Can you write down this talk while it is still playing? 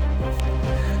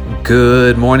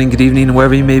Good morning, good evening,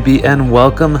 wherever you may be, and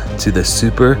welcome to the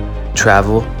Super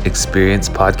Travel Experience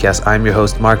Podcast. I'm your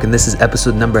host, Mark, and this is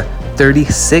episode number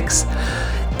 36,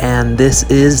 and this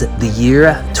is the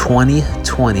year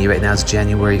 2020. Right now it's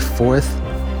January 4th,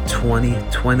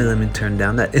 2020. Let me turn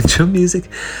down that intro music.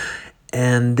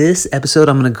 And this episode,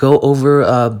 I'm going to go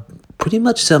over pretty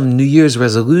much some New Year's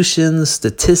resolutions,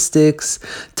 statistics,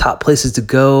 top places to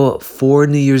go for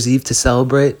New Year's Eve to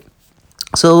celebrate.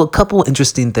 So a couple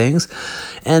interesting things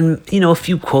and, a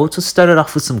few quotes. Let's start it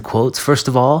off with some quotes. First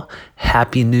of all,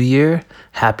 Happy New Year,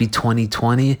 Happy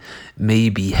 2020. May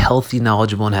you be healthy,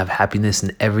 knowledgeable, and have happiness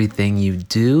in everything you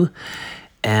do.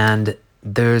 And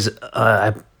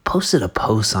I posted a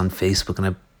post on Facebook and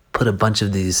I put a bunch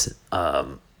of these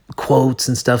quotes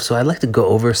and stuff. So I'd like to go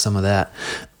over some of that.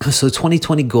 So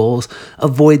 2020 goals,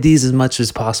 avoid these as much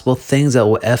as possible. Things that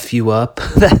will F you up.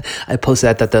 I posted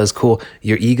that, I thought that was cool.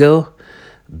 Your ego,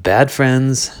 bad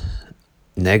friends,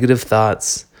 negative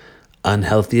thoughts,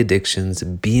 unhealthy addictions,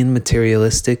 being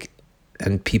materialistic,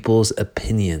 and people's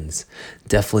opinions.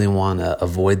 Definitely want to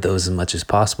avoid those as much as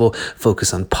possible.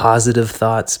 Focus on positive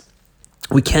thoughts.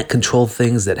 We can't control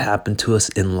things that happen to us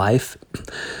in life.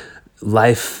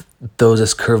 Life throws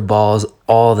us curveballs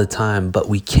all the time, but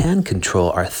we can control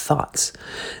our thoughts.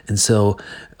 And so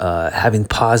having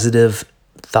positive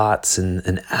thoughts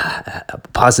and a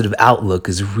positive outlook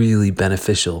is really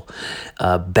beneficial.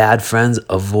 Bad friends,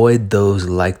 avoid those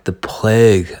like the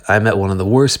plague. I met one of the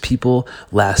worst people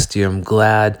last year. I'm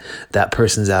glad that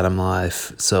person's out of my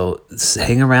life. So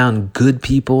hang around good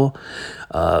people,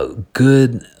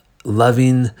 good,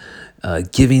 loving,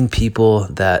 giving people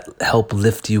that help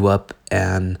lift you up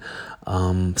and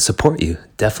support you.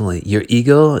 Definitely. Your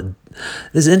ego.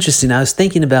 This is interesting. I was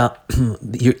thinking about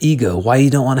your ego, why you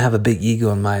don't want to have a big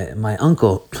ego. And my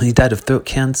uncle, he died of throat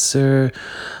cancer,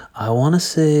 I want to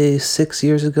say 6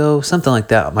 years ago, something like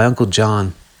that. My Uncle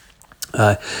John,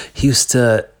 he used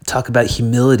to talk about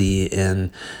humility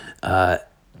and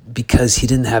because he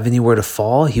didn't have anywhere to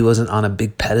fall, he wasn't on a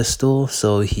big pedestal,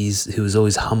 so he was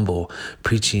always humble,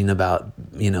 preaching about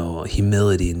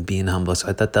humility and being humble. So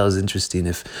I thought that was interesting.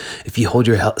 If you hold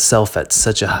yourself at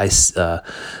such a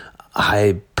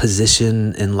high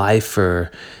position in life,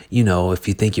 or if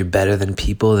you think you're better than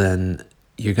people, then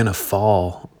you're gonna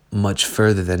fall much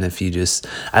further than if you just.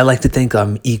 I like to think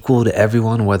I'm equal to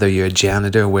everyone, whether you're a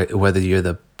janitor, whether you're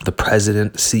the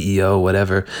president, CEO,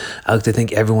 whatever. I like to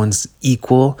think everyone's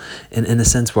equal, and in a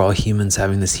sense we're all humans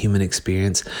having this human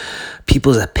experience.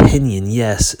 People's opinion,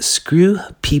 yes, screw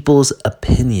people's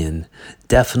opinion.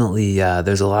 Definitely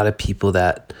there's a lot of people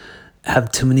that have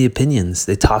too many opinions.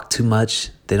 They talk too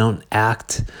much, they don't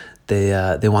act.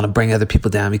 They want to bring other people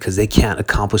down because they can't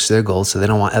accomplish their goals, so they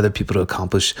don't want other people to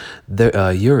accomplish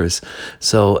yours.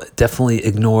 So definitely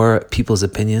ignore people's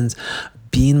opinions.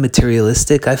 Being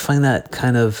materialistic, I find that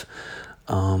kind of,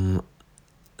 what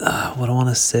I want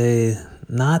to say,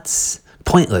 not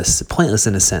pointless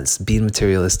in a sense. Being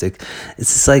materialistic,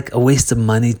 it's just like a waste of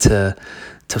money to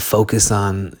focus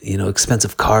on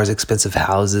expensive cars, expensive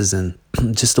houses, and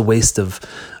just a waste of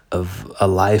a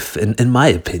life, in my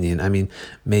opinion. I mean,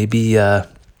 maybe I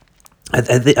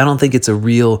don't think it's a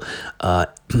real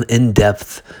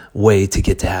in-depth way to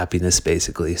get to happiness,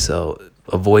 basically. So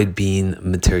avoid being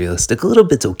materialistic. A little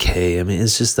bit's okay. I mean,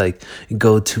 it's just like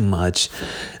go too much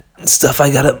stuff.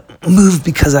 I gotta move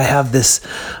because I have this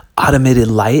automated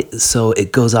light, so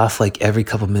it goes off like every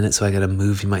couple minutes, so I gotta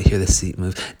move. You might hear the seat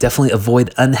move. Definitely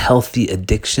avoid unhealthy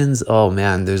addictions. Oh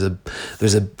man, there's a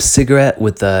cigarette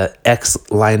with the X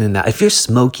line in that. If you're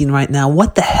smoking right now,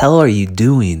 what the hell are you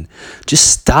doing? Just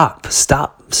stop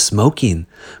smoking,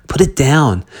 put it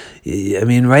down. I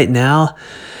mean, right now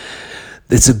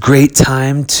it's a great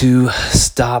time to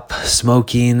stop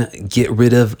smoking, get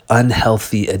rid of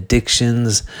unhealthy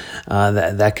addictions.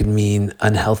 That could mean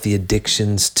unhealthy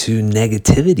addictions to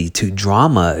negativity, to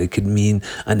drama. It could mean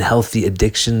unhealthy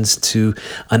addictions to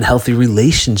unhealthy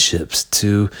relationships,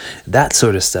 to that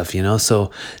sort of stuff,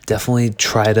 So definitely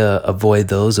try to avoid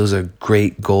those. Those are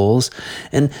great goals.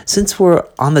 And since we're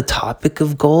on the topic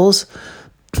of goals,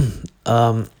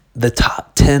 the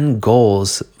top 10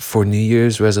 goals for New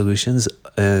Year's resolutions.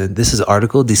 This is an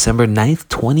article, December 9th,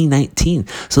 2019.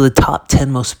 So the top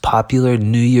 10 most popular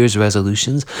New Year's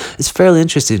resolutions is fairly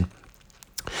interesting.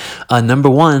 Number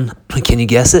 1, can you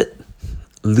guess it?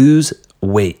 Lose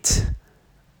weight.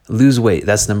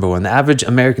 That's number 1. The average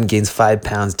American gains 5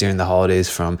 pounds during the holidays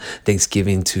from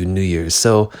Thanksgiving to New Year's.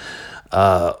 So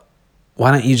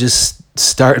why don't you just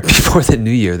start before the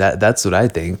new year? That's what I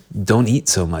think. Don't eat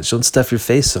so much. Don't stuff your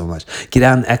face so much. Get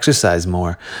out and exercise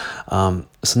more.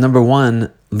 So number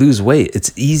one, lose weight.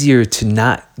 It's easier to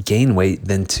not gain weight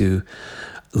than to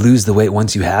lose the weight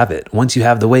once you have it. Once you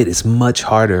have the weight, it's much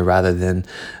harder rather than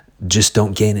just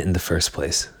don't gain it in the first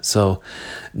place. So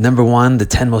number one, the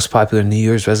 10 most popular New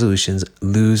Year's resolutions: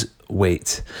 lose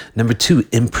weight. Number two,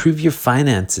 improve your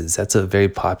finances. That's a very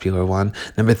popular one.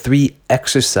 Number three,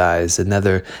 exercise.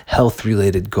 Another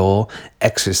health-related goal.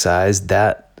 Exercise,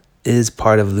 that is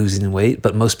part of losing weight,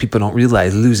 but most people don't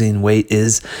realize losing weight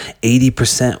is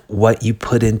 80% what you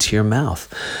put into your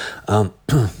mouth.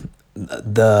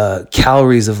 The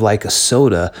calories of like a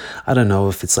soda, I don't know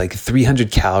if it's like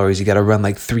 300 calories, you got to run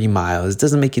like 3 miles. It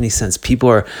doesn't make any sense. People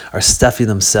are stuffing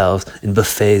themselves in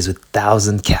buffets with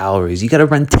 1,000 calories. You got to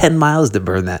run 10 miles to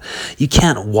burn that. You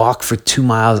can't walk for 2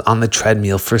 miles on the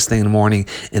treadmill first thing in the morning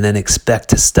and then expect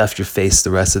to stuff your face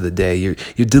the rest of the day. You're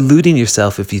deluding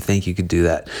yourself if you think you could do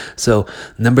that. So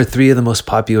number three of the most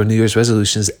popular New Year's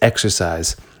resolutions: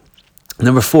 exercise.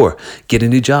 Number four, get a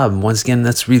new job. Once again,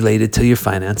 that's related to your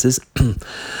finances.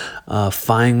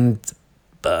 Find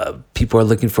people are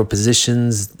looking for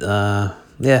positions.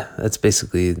 That's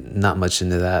basically not much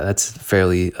into that. That's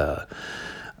fairly.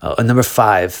 Number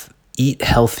five, eat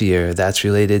healthier. That's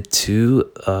related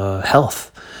to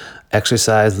health.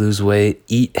 Exercise, lose weight,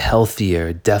 eat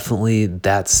healthier. Definitely,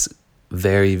 that's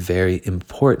very, very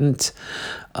important.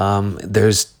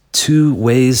 There's two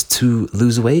ways to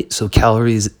lose weight. So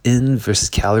calories in versus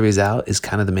calories out is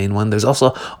kind of the main one. There's also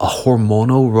a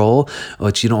hormonal role,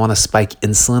 which you don't want to spike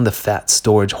insulin, the fat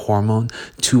storage hormone,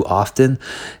 too often.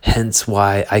 Hence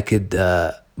why I could,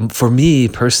 for me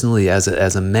personally, as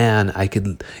a man, I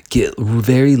could get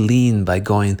very lean by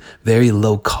going very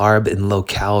low carb and low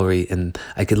calorie, and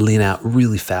I could lean out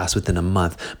really fast within a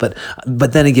month. But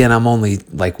then again, I'm only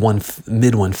like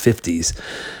mid 150s.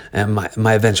 And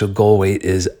my eventual goal weight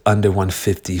is under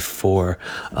 150 for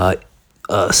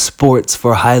sports,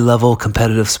 for high-level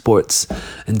competitive sports,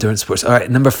 endurance sports. All right,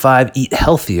 number five, eat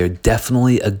healthier.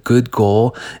 Definitely a good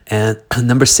goal. And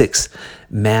number six,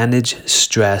 manage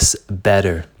stress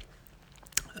better.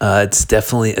 It's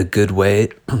definitely a good way.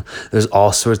 There's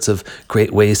all sorts of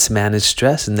great ways to manage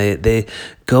stress, and they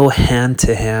go hand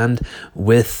to hand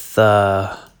with,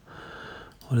 what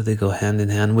do they go hand in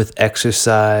hand? With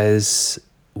exercise,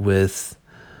 with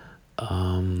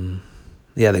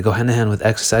they go hand in hand with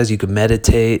exercise. You can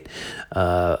meditate,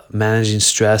 managing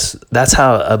stress. That's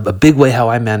how a big way how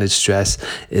I manage stress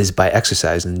is by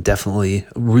exercising. Definitely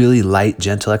really light,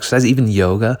 gentle exercise, even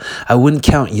yoga. I wouldn't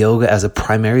count yoga as a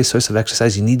primary source of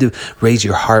exercise. You need to raise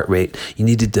your heart rate. You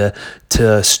need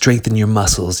to strengthen your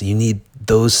muscles. You need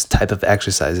those type of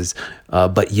exercises.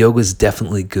 But yoga is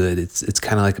definitely good. It's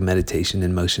kind of like a meditation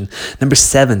in motion. Number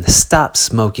seven, stop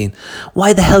smoking.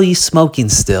 Why the hell are you smoking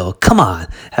still? Come on.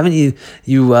 Haven't you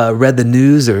read the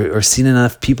news or seen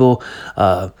enough people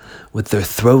with their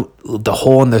throat, the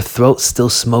hole in their throat, still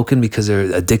smoking because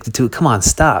they're addicted to it? Come on,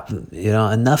 stop.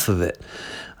 Enough of it.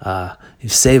 You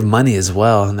save money as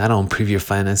well, and that'll improve your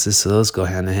finances, so those go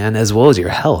hand in hand, as well as your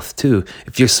health too.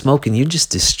 If you're smoking, you're just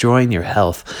destroying your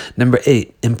health. Number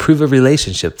eight, improve a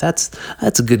relationship. That's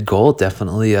a good goal,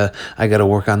 definitely. I got to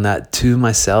work on that too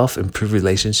myself, improve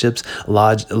relationships. A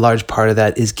large part of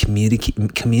that is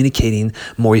communicating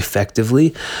more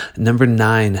effectively. Number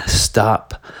nine,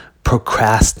 stop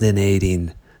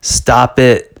procrastinating. Stop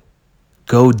it.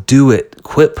 Go do it.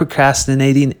 Quit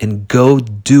procrastinating and go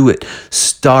do it.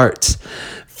 Start.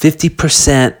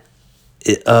 50%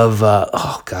 of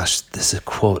this is a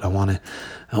quote. I want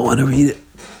to read it.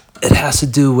 It has to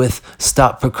do with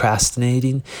stop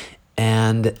procrastinating.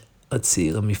 And let's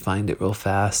see, let me find it real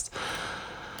fast.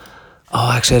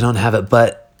 Oh, actually I don't have it,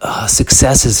 but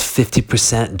success is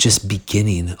 50% just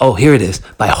beginning. Oh, here it is,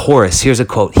 by Horace. Here's a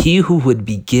quote. He who would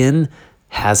begin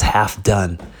has half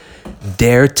done.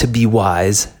 Dare to be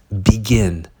wise,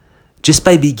 begin. Just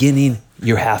by beginning,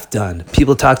 you're half done.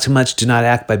 People talk too much, do not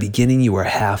act. By beginning, you are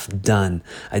half done.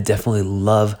 I definitely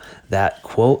love that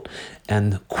quote.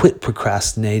 And quit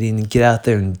procrastinating and get out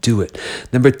there and do it.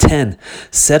 Number 10,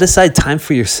 set aside time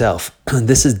for yourself.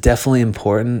 This is definitely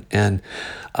important. And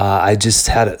I just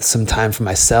had some time for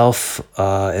myself,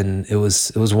 and it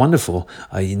was wonderful.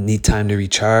 You need time to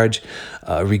recharge,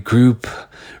 regroup,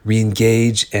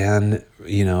 re-engage, and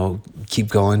keep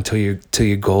going to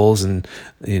your goals and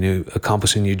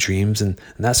accomplishing your dreams and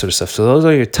that sort of stuff. So those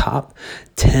are your top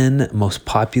 10 most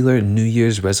popular New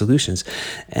Year's resolutions.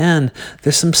 And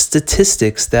there's some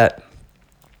statistics that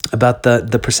about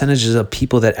the percentages of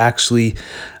people that actually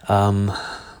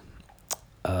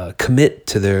commit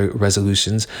to their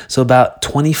resolutions. So about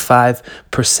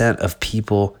 25% of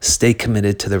people stay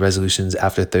committed to their resolutions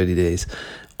after 30 days.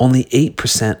 Only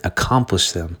 8%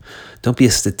 accomplish them. Don't be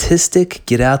a statistic.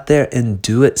 Get out there and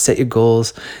do it. Set your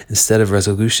goals instead of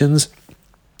resolutions.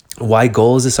 Why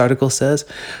goals, this article says?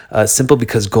 Simple,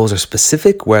 because goals are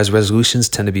specific, whereas resolutions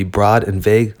tend to be broad and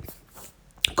vague.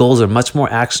 Goals are much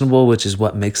more actionable, which is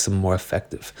what makes them more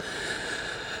effective.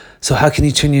 So how can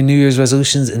you turn your New Year's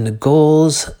resolutions into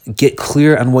goals? Get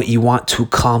clear on what you want to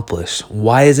accomplish.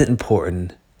 Why is it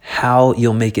important? How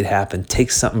you'll make it happen. Take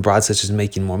something broad such as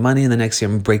making more money in the next year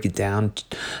and break it down.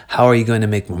 How are you going to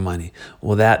make more money?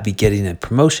 Will that be getting a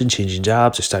promotion, changing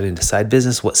jobs, or starting a side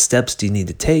business? What steps do you need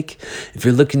to take? If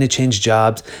you're looking to change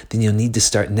jobs, then you'll need to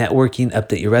start networking,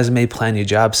 update your resume, plan your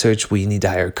job search. Will you need to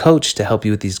hire a coach to help you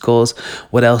with these goals?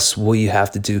 What else will you have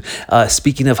to do?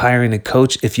 Speaking of hiring a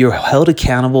coach, if you're held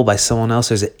accountable by someone else,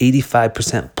 there's an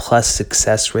 85% plus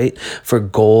success rate for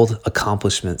goal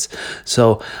accomplishments.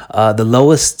 So the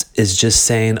lowest is just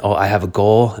saying, oh, I have a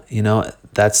goal.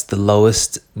 That's the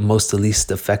lowest, the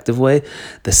least effective way.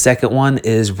 The second one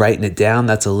is writing it down.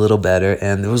 That's a little better.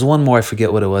 And there was one more, I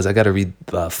forget what it was. I got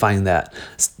to find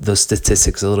those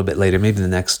statistics a little bit later. Maybe the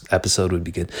next episode would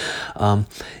be good.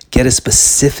 Get as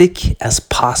specific as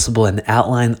possible and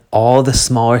outline all the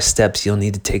smaller steps you'll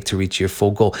need to take to reach your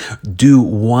full goal. Do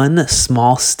one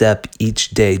small step each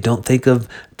day. Don't think of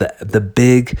the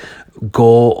big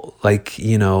goal like,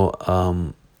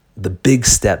 the big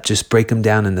step. Just break them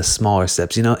down into smaller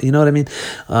steps. You know what I mean?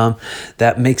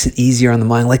 That makes it easier on the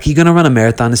mind. Like, you're going to run a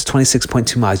marathon. It's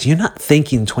 26.2 miles. You're not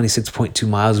thinking 26.2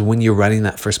 miles when you're running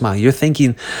that first mile. You're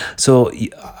thinking, so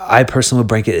I personally would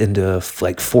break it into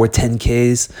like 4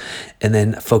 10Ks and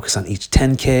then focus on each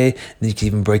 10K. And you can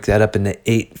even break that up into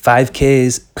 8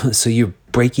 5Ks. So you're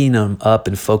breaking them up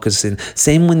and focusing.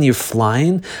 Same when you're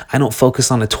flying. I don't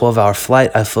focus on a 12-hour flight.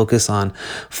 I focus on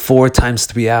 4 times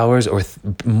 3 hours, or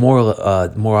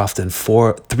more often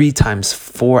 3 times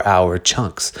 4 hour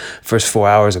chunks. First 4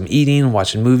 hours I'm eating,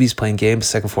 watching movies, playing games.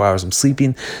 Second 4 hours I'm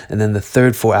sleeping, and then the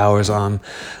third 4 hours I'm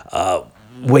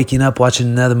waking up, watching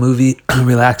another movie,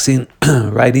 relaxing,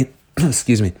 writing.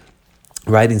 Excuse me.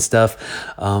 Writing stuff,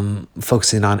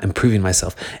 focusing on improving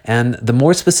myself. And the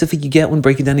more specific you get when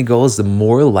breaking down your goals, the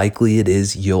more likely it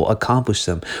is you'll accomplish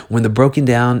them. When they're broken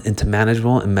down into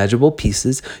manageable and measurable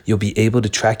pieces, you'll be able to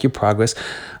track your progress.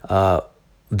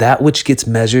 That which gets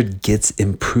measured gets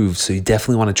improved. So you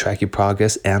definitely want to track your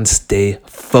progress and stay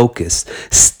focused.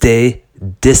 Stay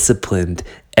disciplined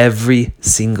every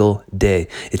single day.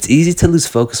 It's easy to lose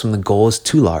focus when the goal is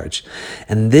too large.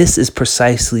 And this is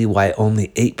precisely why only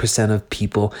 8% of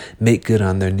people make good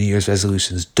on their New Year's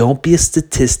resolutions. Don't be a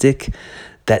statistic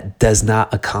that does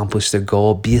not accomplish their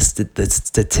goal. Be the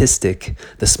statistic,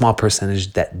 the small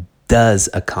percentage that does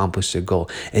accomplish their goal.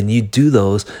 And you do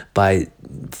those by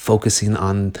focusing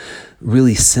on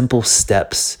really simple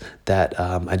steps that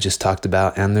I just talked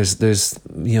about. And there's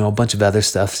a bunch of other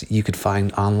stuff you could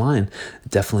find online.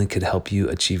 Definitely could help you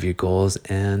achieve your goals.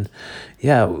 And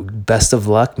yeah, best of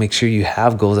luck. Make sure you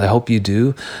have goals. I hope you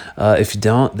do. If you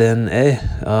don't, then hey,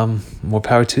 more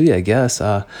power to you, I guess.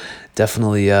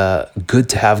 Definitely good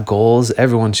to have goals.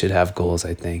 Everyone should have goals,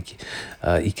 I think.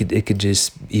 It could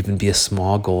just even be a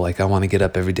small goal. Like, I want to get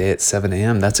up every day at 7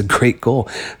 a.m. That's a great goal.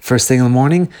 First thing in the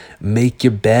morning, make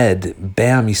your bed.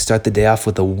 Bam, you start the day off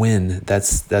with a win.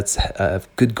 That's a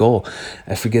good goal.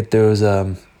 I forget there was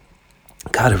a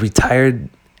retired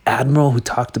admiral who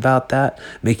talked about that.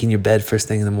 Making your bed first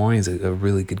thing in the morning is a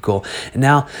really good goal. And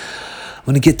now I'm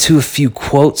going to get to a few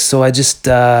quotes. So I just,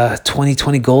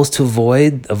 2020 goals to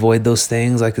avoid those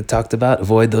things like I talked about.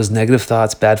 Avoid those negative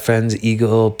thoughts, bad friends,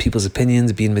 ego, people's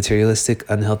opinions, being materialistic,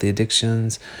 unhealthy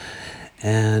addictions.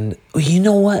 And you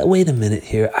know what? Wait a minute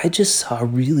here. I just saw a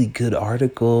really good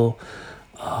article.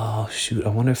 Oh, shoot. I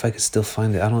wonder if I could still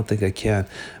find it. I don't think I can.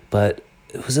 But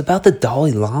it was about the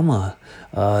Dalai Lama.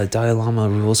 Dalai Lama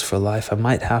rules for life. I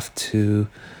might have to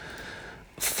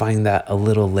find that a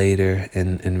little later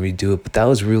and redo it. But that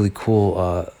was really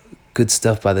cool. Good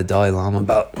stuff by the Dalai Lama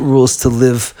about rules to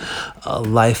live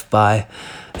life by.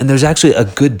 And there's actually a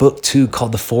good book too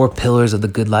called The 4 Pillars of the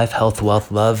Good Life: Health,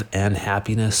 Wealth, Love, and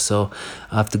Happiness. So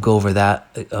I'll have to go over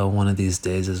that one of these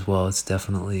days as well. It's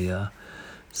definitely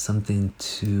something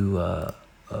to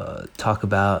talk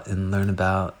about and learn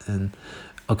about. And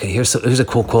okay, here's a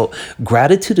cool quote.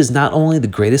 Gratitude is not only the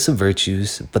greatest of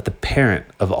virtues, but the parent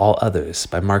of all others,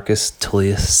 by Marcus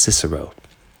Tullius Cicero.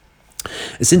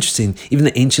 It's interesting. Even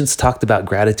the ancients talked about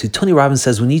gratitude. Tony Robbins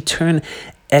says, when you turn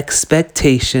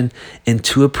expectation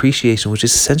into appreciation, which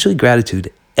is essentially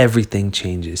gratitude, everything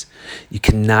changes. You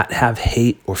cannot have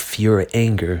hate or fear or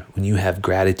anger when you have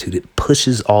gratitude. It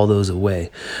pushes all those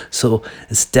away. So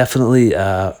it's definitely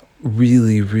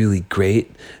really, really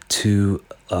great to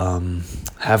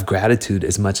have gratitude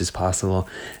as much as possible.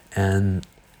 And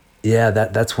yeah,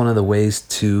 that's one of the ways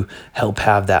to help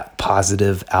have that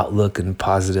positive outlook and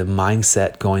positive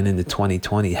mindset going into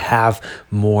 2020. Have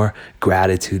more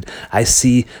gratitude. I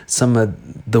see some of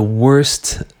the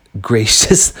worst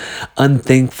gracious,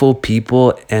 unthankful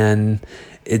people, and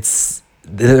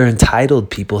they're entitled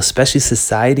people, especially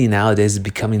society nowadays is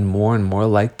becoming more and more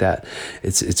like that.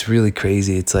 It's really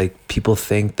crazy. It's like people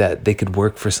think that they could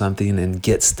work for something and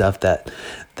get stuff that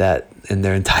and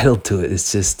they're entitled to it.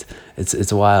 It's just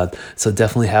it's wild. So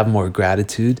definitely have more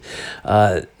gratitude.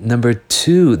 Number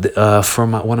two,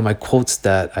 from one of my quotes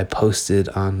that I posted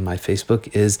on my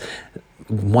Facebook is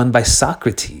one by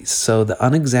Socrates. So the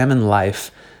unexamined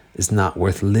life is not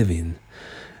worth living.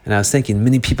 And I was thinking,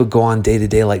 many people go on day to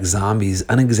day like zombies,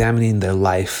 unexamining their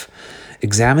life.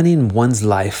 Examining one's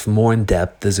life more in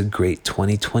depth is a great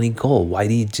 2020 goal. Why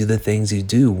do you do the things you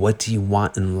do? What do you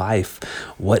want in life?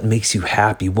 What makes you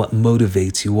happy? What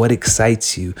motivates you? What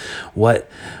excites you? What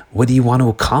do you want to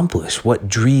accomplish? What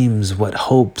dreams? What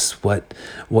hopes? What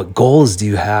goals do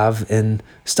you have? And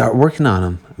start working on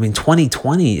them. I mean,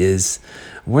 2020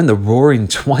 we're in the roaring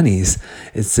 20s.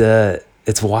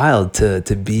 It's wild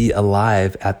to be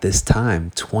alive at this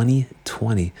time,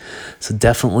 2020. So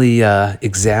definitely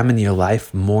examine your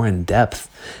life more in depth.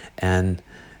 And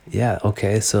yeah,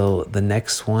 okay, so the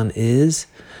next one is,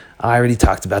 I already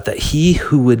talked about that. He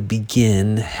who would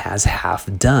begin has half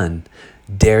done.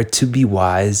 Dare to be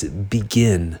wise,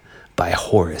 begin, by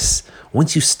Horace.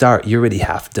 Once you start, you're already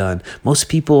half done. Most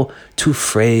people too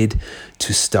afraid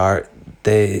to start.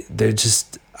 They're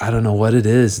just, I don't know what it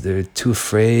is. They're too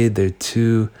afraid. They're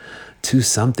too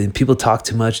something. People talk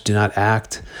too much, do not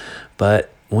act.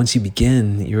 But once you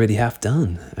begin, you're already half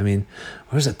done. I mean,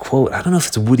 there's a quote. I don't know if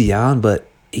it's Woody Allen, but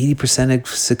 80% of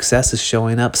success is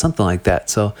showing up, something like that.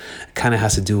 So it kind of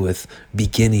has to do with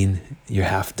beginning, you're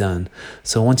half done.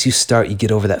 So once you start, you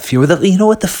get over that fear. You know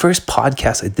what? The first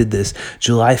podcast I did this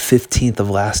July 15th of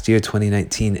last year,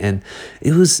 2019. And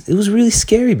it was really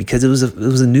scary because it was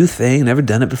a new thing, never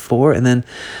done it before. And then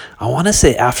I want to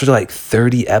say after like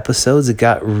 30 episodes, it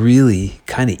got really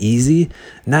kind of easy.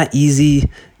 Not easy,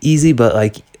 but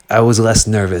like I was less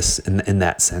nervous in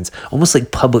that sense. Almost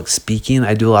like public speaking.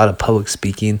 I do a lot of public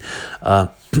speaking. And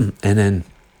then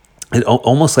it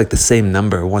almost like the same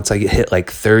number. Once I get hit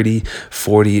like 30,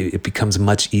 40, it becomes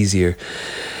much easier.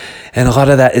 And a lot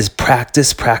of that is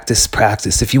practice.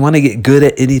 If you want to get good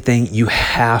at anything, you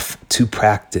have to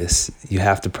practice.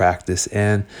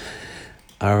 And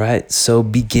all right, so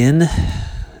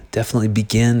definitely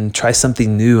begin, try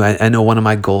something new. I know one of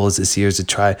my goals this year is to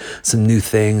try some new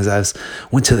things.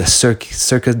 Went to the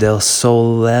Cirque del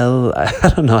Soleil.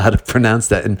 I don't know how to pronounce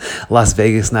that, in Las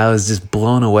Vegas, and I was just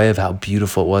blown away of how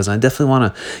beautiful it was. And I definitely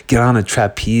want to get on a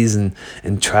trapeze and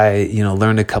try,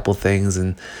 learn a couple things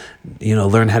and,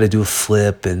 learn how to do a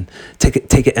flip and take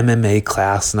an MMA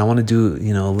class. And I want to do,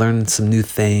 learn some new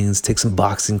things, take some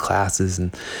boxing classes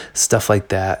and stuff like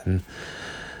that. And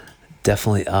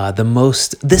definitely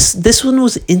this one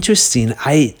was interesting.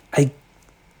 I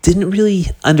didn't really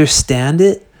understand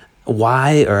it,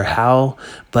 why or how,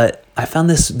 but I found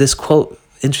this quote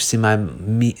interesting by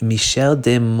Michel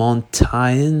de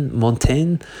Montaigne.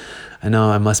 I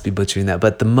know I must be butchering that,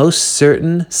 but the most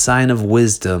certain sign of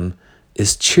wisdom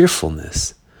is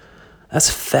cheerfulness. That's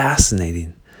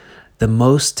fascinating. The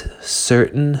most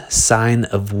certain sign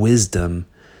of wisdom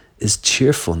is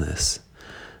cheerfulness.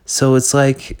 So it's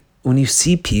like, when you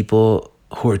see people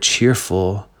who are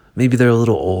cheerful, maybe they're a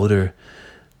little older,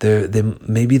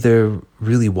 maybe they're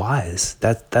really wise.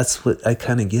 That's what I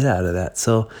kind of get out of that.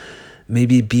 So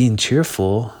maybe being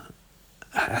cheerful,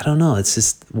 I don't know. It's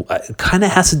just, it kind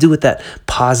of has to do with that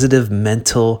positive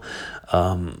mental,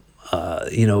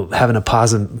 having a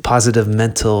positive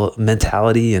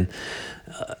mentality and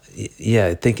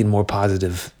thinking more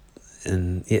positive.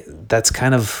 And that's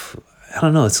kind of, I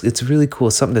don't know. It's really cool.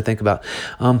 It's something to think about.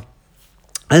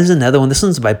 There's another one. This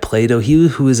one's by Plato. He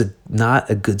who is not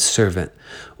a good servant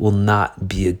will not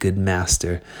be a good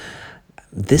master.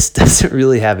 This doesn't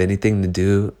really have anything to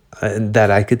do that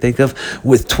I could think of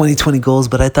with 2020 goals,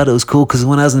 but I thought it was cool because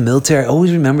when I was in the military, I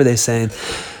always remember they said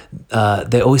a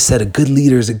good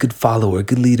leader is a good follower. A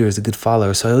good leader is a good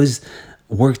follower. So I always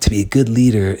worked to be a good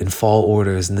leader and follow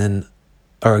orders,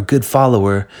 or a good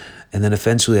follower, and then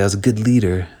eventually I was a good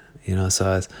leader.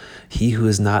 So he who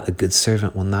is not a good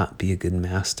servant will not be a good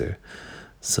master.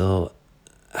 So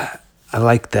I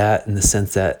like that in the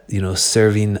sense that,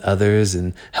 serving others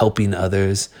and helping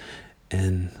others.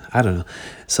 And I don't know.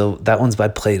 So that one's by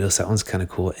Plato. So that one's kind of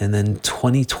cool. And then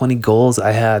 2020 goals,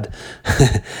 I had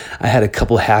I had a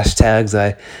couple hashtags.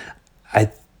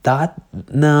 I thought,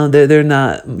 no, they're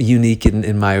not unique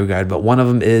in my regard, but one of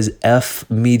them is F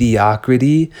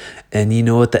mediocrity, and you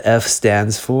know what the F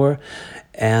stands for.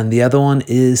 And the other one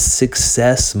is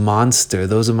Success Monster.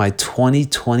 Those are my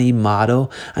 2020 motto.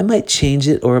 I might change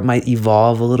it or it might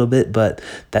evolve a little bit, but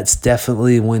that's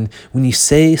definitely when you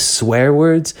say swear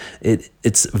words,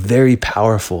 it's very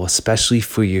powerful, especially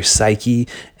for your psyche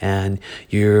and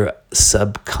your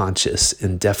subconscious,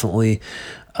 and definitely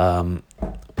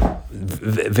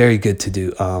very good to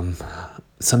do.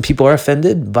 Some people are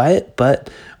offended by it, but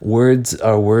words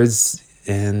are words,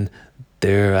 and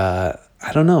they're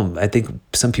I don't know. I think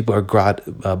some people are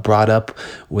brought up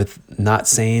with not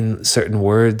saying certain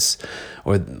words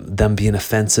or them being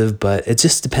offensive, but it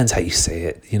just depends how you say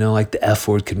it. Like the F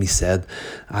word can be said,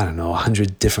 I don't know,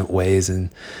 100 different ways,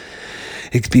 and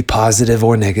it could be positive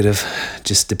or negative.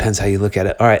 Just depends how you look at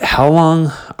it. All right, how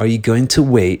long are you going to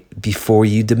wait before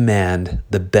you demand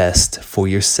the best for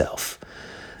yourself?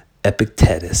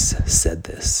 Epictetus said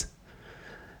this.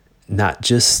 Not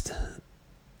just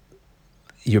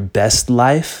your best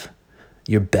life,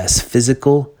 your best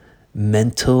physical,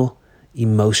 mental,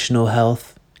 emotional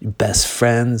health, your best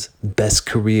friends, best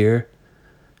career.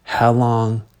 How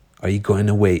long are you going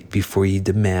to wait before you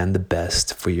demand the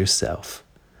best for yourself?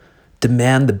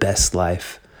 Demand the best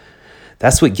life.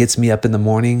 That's what gets me up in the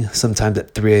morning, sometimes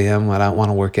at 3 a.m. when I don't want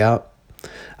to work out.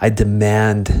 I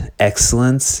demand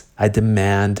excellence. I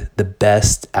demand the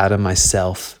best out of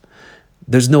myself.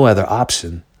 There's no other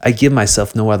option. I give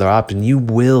myself no other option. You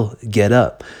will get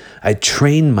up. I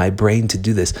train my brain to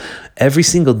do this every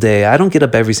single day. I don't get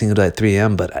up every single day at 3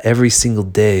 a.m., but every single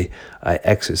day I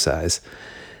exercise,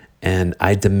 and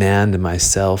I demand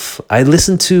myself. I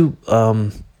listen to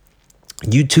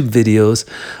YouTube videos,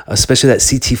 especially that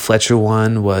C.T. Fletcher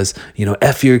one was,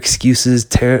 F your excuses,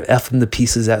 tear F them to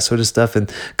pieces, that sort of stuff. And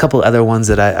a couple other ones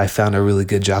that I found are really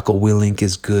good. Jocko Willink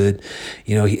is good.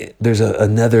 There's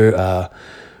another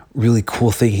really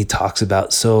cool thing he talks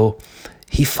about. So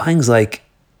he finds like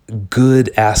good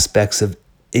aspects of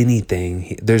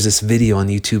anything. There's this video on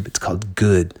YouTube. It's called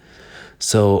Good.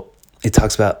 So it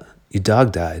talks about your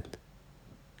dog died.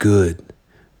 Good.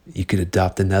 You could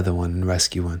adopt another one and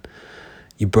rescue one.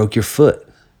 You broke your foot.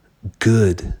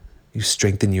 Good. You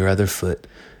strengthen your other foot.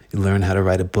 You learn how to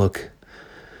write a book.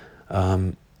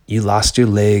 You lost your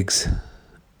legs.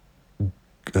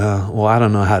 I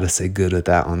don't know how to say good with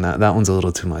that one. That one's a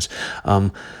little too much.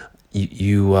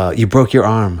 You broke your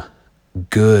arm.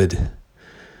 Good.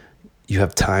 You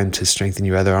have time to strengthen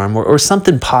your other arm, or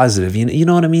something positive. You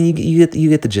know what I mean? You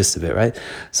get the gist of it, right?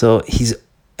 So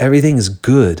everything is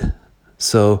good.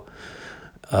 So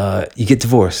you get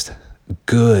divorced.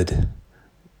 Good.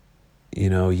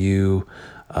 You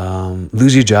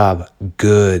lose your job.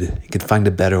 Good. You can find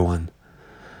a better one.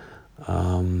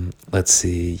 Let's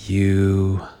see.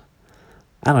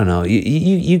 I don't know.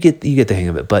 You get the hang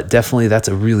of it, but definitely that's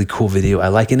a really cool video. I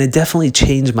like it, and it definitely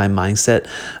changed my mindset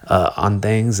on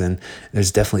things. And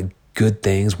there's definitely good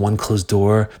things. One closed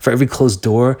door. For every closed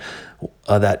door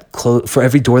for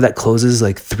every door that closes,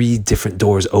 like 3 different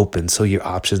doors open. So your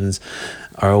options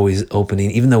are always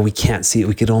opening, even though we can't see it.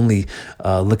 We could only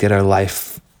look at our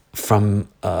life from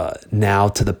now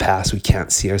to the past. We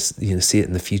can't see it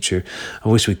in the future. I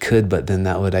wish we could, but then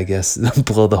that would, I guess,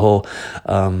 blow the whole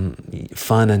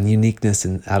fun and uniqueness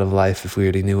out of life if we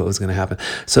already knew what was going to happen.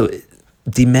 So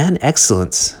demand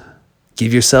excellence.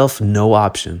 Give yourself no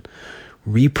option.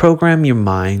 Reprogram your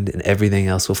mind and everything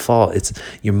else will fall. It's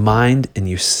your mind and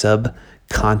your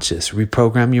subconscious.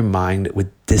 Reprogram your mind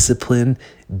with discipline,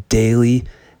 daily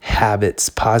habits,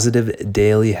 positive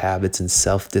daily habits, and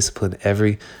self-discipline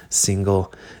every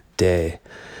single day.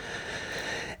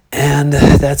 And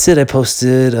that's it. I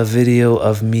posted a video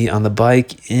of me on the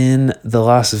bike in the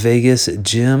Las Vegas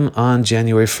gym on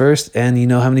January 1st. And you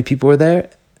know how many people were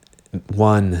there?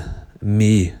 1,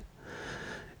 me.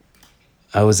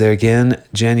 I was there again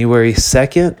January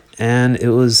 2nd, and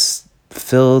it was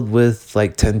filled with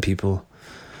like 10 people.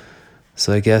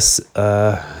 So I guess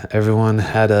everyone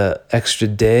had an extra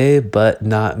day, but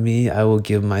not me. I will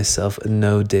give myself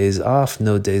no days off,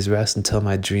 no days rest until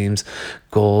my dreams,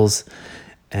 goals,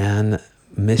 and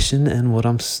mission and what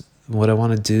I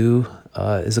want to do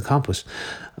is accomplished.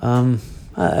 I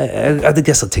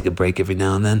guess I'll take a break every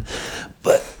now and then,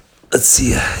 but Let's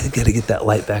see. I gotta get that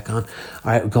light back on. All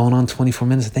right, we're going on 24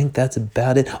 minutes. I think that's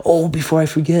about it. Oh, before I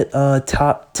forget,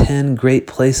 top 10 great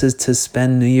places to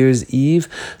spend New Year's Eve.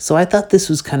 So I thought this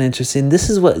was kind of interesting. This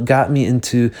is what got me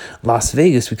into Las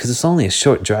Vegas because it's only a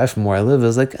short drive from where I live. I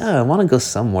was like, I want to go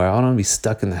somewhere. I don't want to be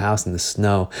stuck in the house in the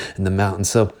snow in the mountains.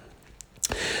 So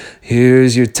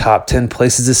here's your top 10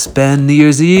 places to spend New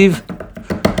Year's Eve.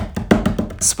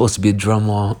 It's supposed to be a drum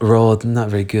roll. Not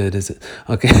very good, is it?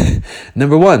 Okay.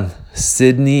 Number 1,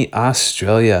 Sydney,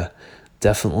 Australia.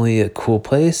 Definitely a cool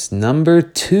place. Number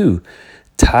 2,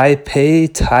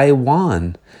 Taipei,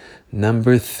 Taiwan.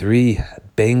 Number 3,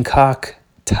 Bangkok,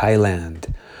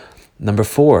 Thailand. Number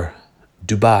 4,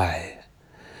 Dubai.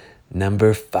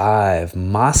 Number 5,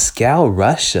 Moscow,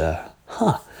 Russia.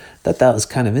 Thought that was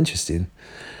kind of interesting.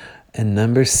 And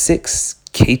number 6,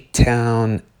 Cape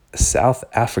Town, South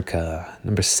Africa.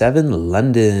 Number 7,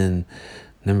 London.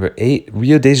 Number 8,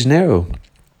 Rio de Janeiro.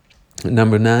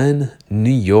 Number 9, New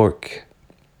York.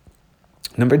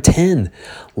 Number 10,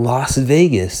 Las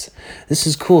Vegas. This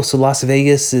is cool. So Las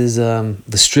Vegas is, the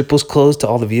strip was closed to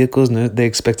all the vehicles, and they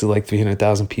expected like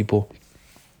 300,000 people.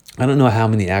 I don't know how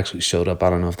many actually showed up. I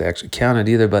don't know if they actually counted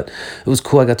either, but it was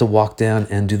cool. I got to walk down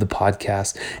and do the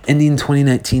podcast ending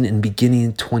 2019 and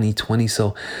beginning 2020.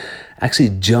 So actually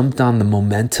jumped on the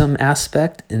momentum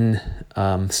aspect and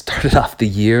started off the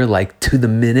year like to the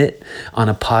minute on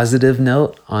a positive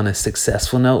note, on a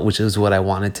successful note, which is what I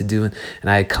wanted to do. And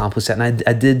I accomplished that. And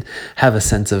I did have a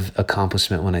sense of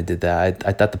accomplishment when I did that.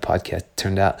 I thought the podcast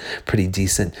turned out pretty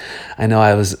decent. I know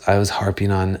I was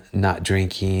harping on not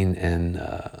drinking and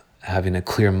having a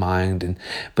clear mind,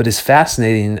 but it's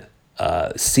fascinating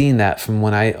seeing that from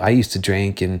when I used to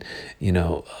drink and,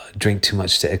 drink too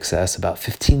much to excess about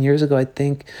 15 years ago, I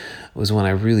think, was when I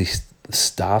really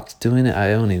stopped doing it.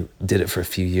 I only did it for a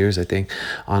few years, I think,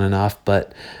 on and off.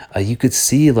 But you could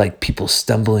see like people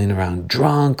stumbling around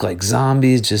drunk, like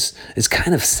zombies. Just, it's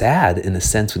kind of sad in a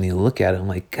sense when you look at it. I'm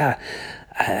like, God,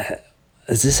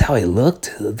 is this how I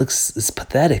looked? It's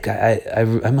pathetic.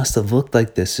 I must have looked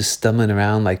like this, just stumbling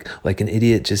around like an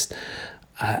idiot. Just,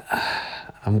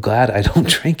 I'm glad I don't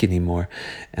drink anymore.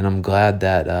 And I'm glad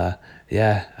that,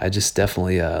 I just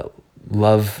definitely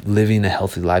love living a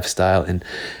healthy lifestyle and,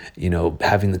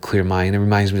 having the clear mind. It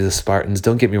reminds me of the Spartans.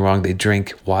 Don't get me wrong, they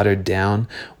drink watered down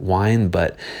wine,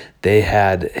 but they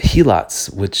had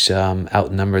helots, which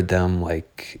outnumbered them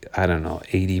like, I don't know,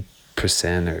 80%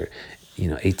 or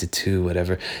 8-2,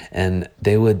 whatever. And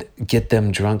they would get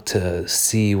them drunk to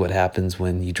see what happens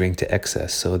when you drink to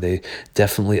excess. So they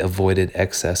definitely avoided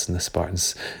excess in the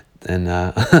Spartans. And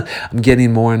I'm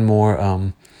getting more and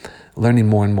more, learning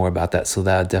more and more about that. So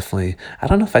that definitely, I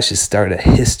don't know if I should start a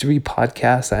history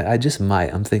podcast. I just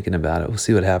might. I'm thinking about it. We'll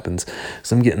see what happens.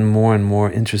 So I'm getting more and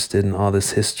more interested in all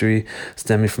this history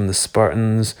stemming from the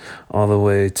Spartans all the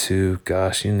way to,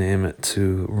 gosh, you name it,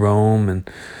 to Rome and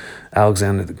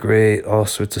Alexander the Great, all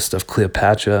sorts of stuff,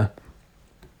 Cleopatra.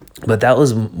 But that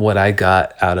was what I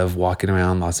got out of walking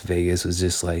around Las Vegas, was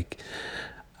just like,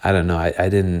 I don't know, I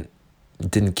didn't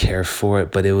care for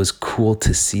it, but it was cool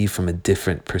to see from a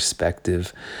different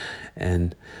perspective.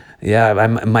 And I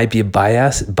might be a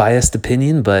biased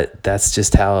opinion, but that's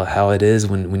just how it is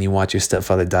when you watch your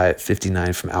stepfather die at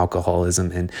 59 from alcoholism,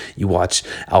 and you watch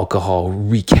alcohol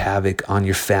wreak havoc on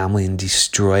your family and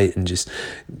destroy it, and just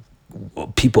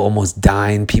people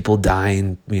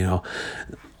dying,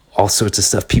 all sorts of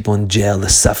stuff, people in jail, the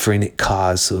suffering it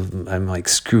caused. So I'm like,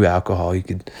 screw alcohol. You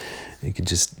could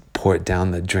just pour it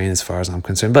down the drain as far as I'm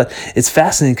concerned. But it's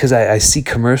fascinating because I see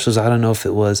commercials. I don't know if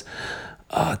it was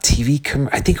I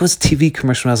think it was a TV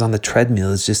commercial when I was on the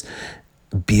treadmill. It's just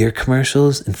beer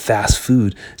commercials and fast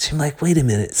food. So I'm like, wait a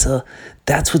minute. So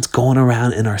that's what's going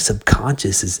around in our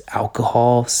subconscious is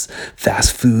alcohol,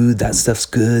 fast food. That stuff's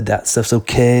good. That stuff's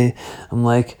okay. I'm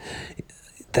like,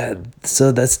 that.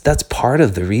 So that's part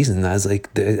of the reason. I was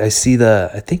like, I see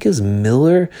I think it was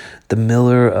Miller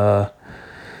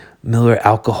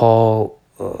alcohol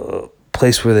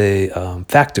place where they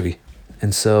factory.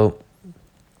 And so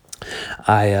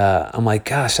I'm like,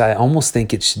 gosh, I almost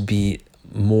think it should be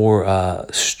more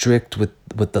strict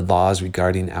with the laws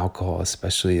regarding alcohol,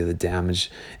 especially the damage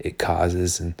it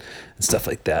causes and stuff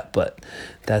like that. But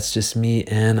that's just me,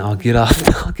 and I'll get off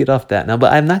that now.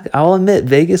 But I'll admit,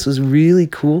 Vegas was really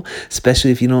cool,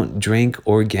 especially if you don't drink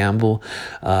or gamble.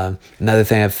 Another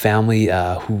thing, I have family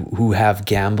who have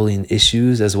gambling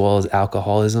issues as well as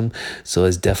alcoholism, so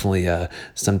it's definitely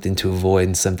something to avoid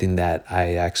and something that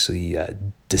I actually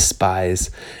despise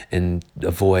and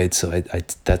avoid. So I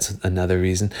that's another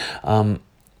reason.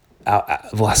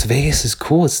 Las Vegas is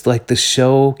cool. It's like the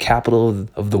show capital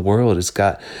of the world. It's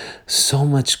got so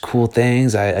much cool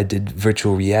things. I did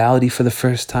virtual reality for the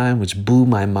first time, which blew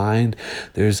my mind.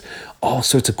 There's all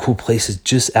sorts of cool places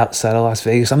just outside of Las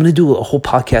Vegas. I'm going to do a whole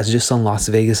podcast just on Las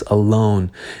Vegas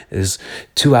alone. There's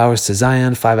 2 hours to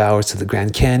Zion, 5 hours to the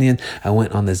Grand Canyon. I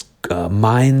went on this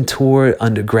mine tour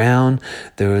underground.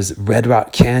 There was Red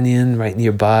Rock Canyon right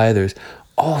nearby. There's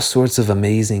all sorts of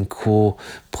amazing, cool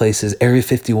places. Area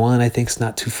 51, I think, is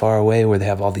not too far away, where they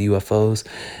have all the UFOs.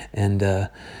 And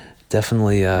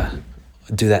definitely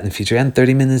do that in the future. And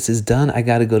 30 minutes is done. I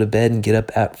got to go to bed and get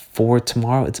up at 4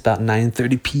 tomorrow. It's about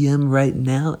 9:30 p.m. right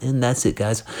now. And that's it,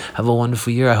 guys. Have a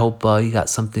wonderful year. I hope you got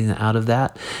something out of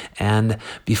that. And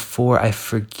before I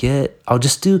forget, I'll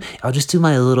just do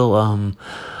my little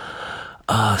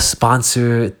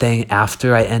sponsor thing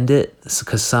after I end it,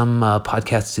 because some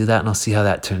podcasts do that, and I'll see how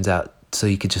that turns out. So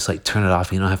you could just like turn it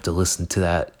off. You don't have to listen to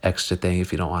that extra thing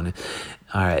if you don't want to.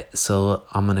 All right, so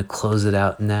I'm gonna close it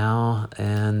out now,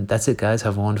 and that's it, guys.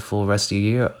 Have a wonderful rest of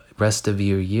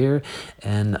your year,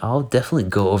 and I'll definitely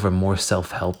go over more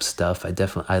self-help stuff. I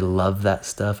love that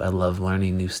stuff. I love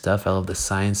learning new stuff. I love the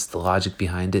science, the logic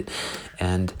behind it,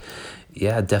 and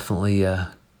yeah, definitely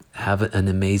have an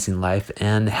amazing life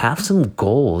and have some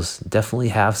goals. Definitely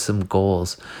have some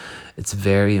goals. It's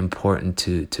very important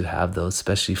to have those,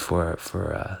 especially for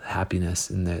happiness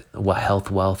and the health,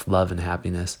 wealth, love, and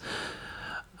happiness.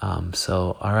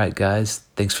 So, all right, guys,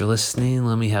 thanks for listening.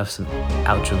 Let me have some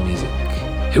outro music.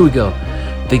 Here we go.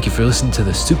 Thank you for listening to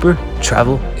the Super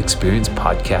Travel Experience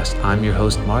Podcast. I'm your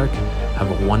host, Mark.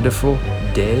 Have a wonderful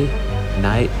day,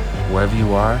 night, wherever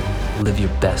you are. Live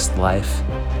your best life.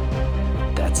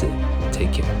 That's it.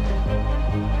 Take care.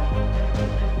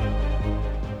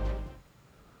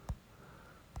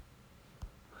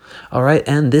 All right,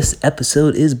 and this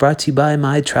episode is brought to you by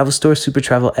my travel store, Super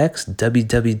Travel X,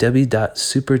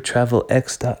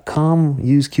 www.supertravelx.com.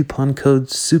 Use coupon code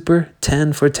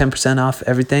SUPER10 for 10% off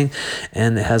everything,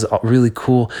 and it has really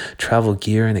cool travel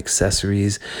gear and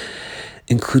accessories,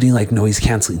 including like noise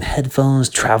canceling headphones,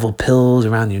 travel pills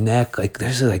around your neck. Like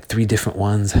there's like 3 different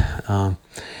ones.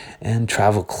 And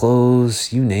travel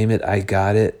clothes, you name it, I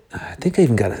got it. I think I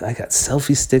got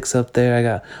selfie sticks up there. I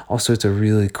got all sorts of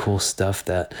really cool stuff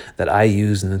that I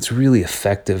use, and it's really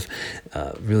effective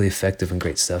and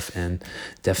great stuff. And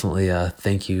definitely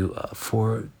thank you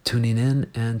for tuning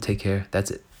in, and take care. That's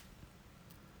it.